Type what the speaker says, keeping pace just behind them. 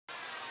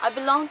I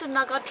belong to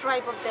Naga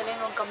tribe of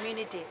Jalanong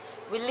community.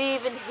 We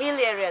live in hill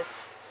areas,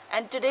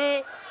 and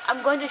today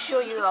I'm going to show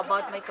you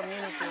about my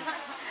community.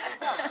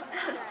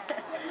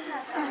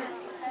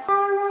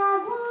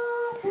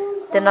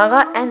 The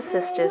Naga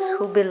ancestors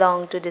who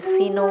belong to the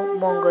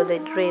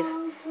Sino-Mongolid race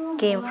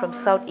came from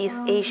Southeast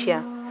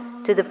Asia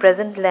to the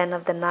present land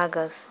of the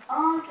Nagas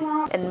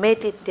and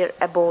made it their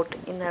abode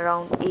in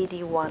around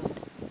 81.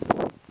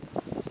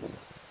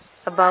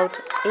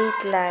 About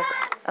 8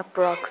 lakhs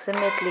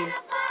approximately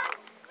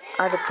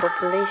are the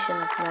population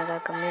of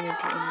Naga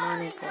community in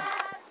Manipur.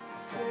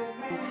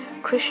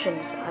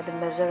 Christians are the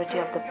majority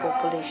of the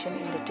population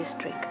in the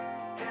district.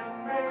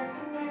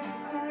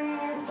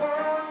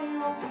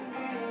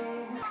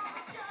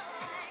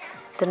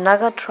 The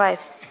Naga tribe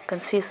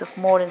consists of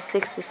more than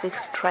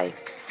 66 tribes,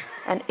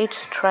 and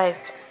each tribe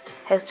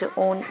has their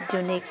own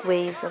unique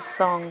ways of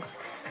songs,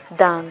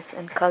 dance,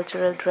 and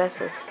cultural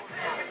dresses.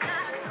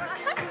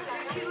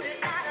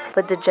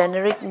 But the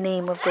generic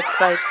name of the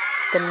tribe,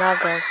 the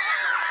Nagas,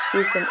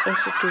 is an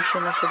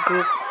institution of a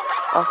group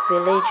of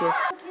villages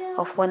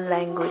of one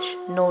language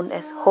known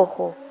as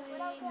Ho-Ho.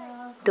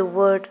 The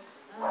word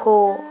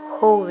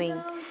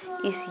Ho-Hoing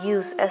is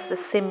used as a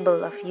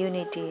symbol of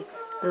unity,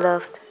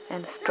 love,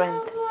 and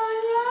strength.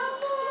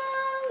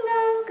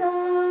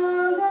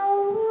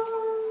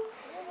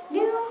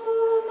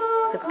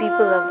 The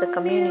people of the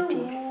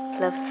community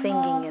love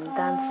singing and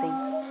dancing.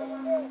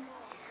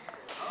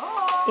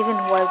 Even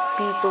while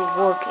people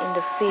work in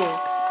the field,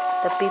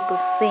 the people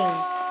sing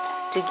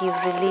to give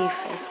relief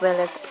as well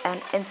as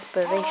an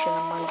inspiration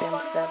among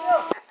themselves.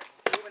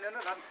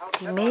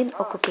 The main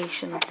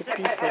occupation of the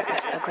people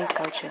is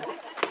agriculture.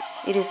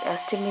 It is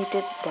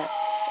estimated that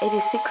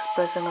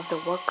 86% of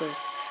the workers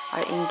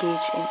are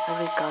engaged in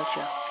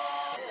agriculture,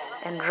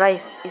 and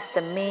rice is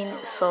the main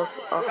source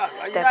of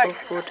staple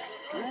food.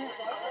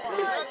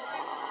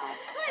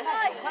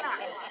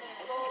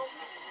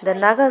 The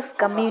Nagas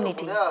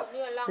community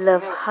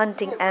love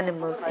hunting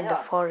animals in the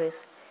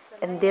forest,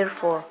 and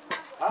therefore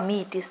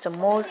meat is the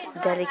most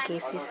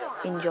delicacy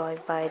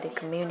enjoyed by the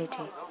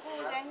community.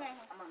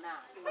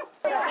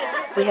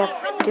 We have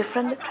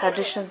different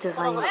traditional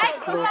designs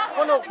of clothes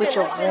which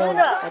are worn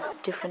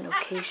at different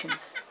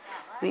occasions.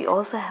 We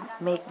also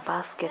make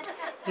basket,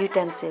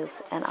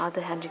 utensils, and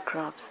other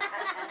handicrafts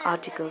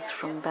articles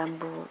from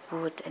bamboo,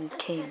 wood, and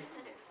cane.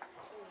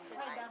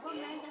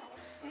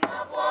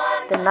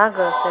 The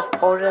Nagas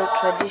have oral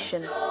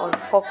tradition or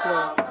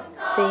folklore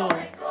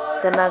saying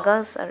the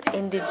Nagas are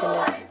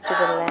indigenous to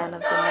the land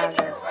of the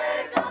Nagas.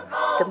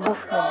 The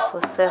movement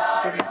for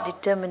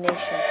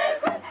self-determination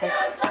has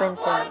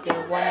strengthened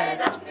their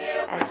oneness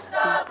as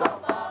people.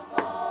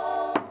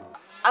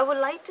 I would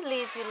like to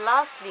leave you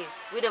lastly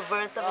with a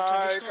verse of a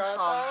traditional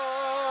song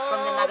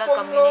from the Naga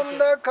community.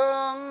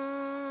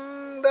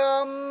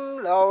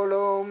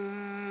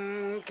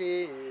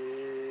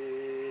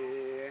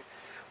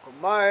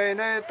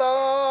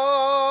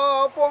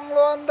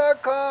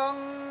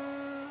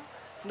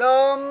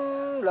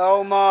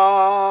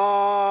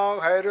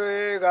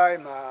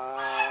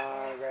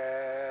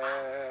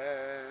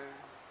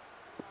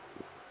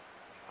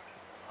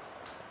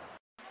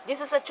 This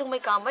is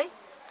Achungmei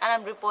and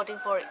I'm reporting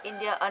for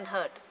India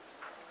Unheard.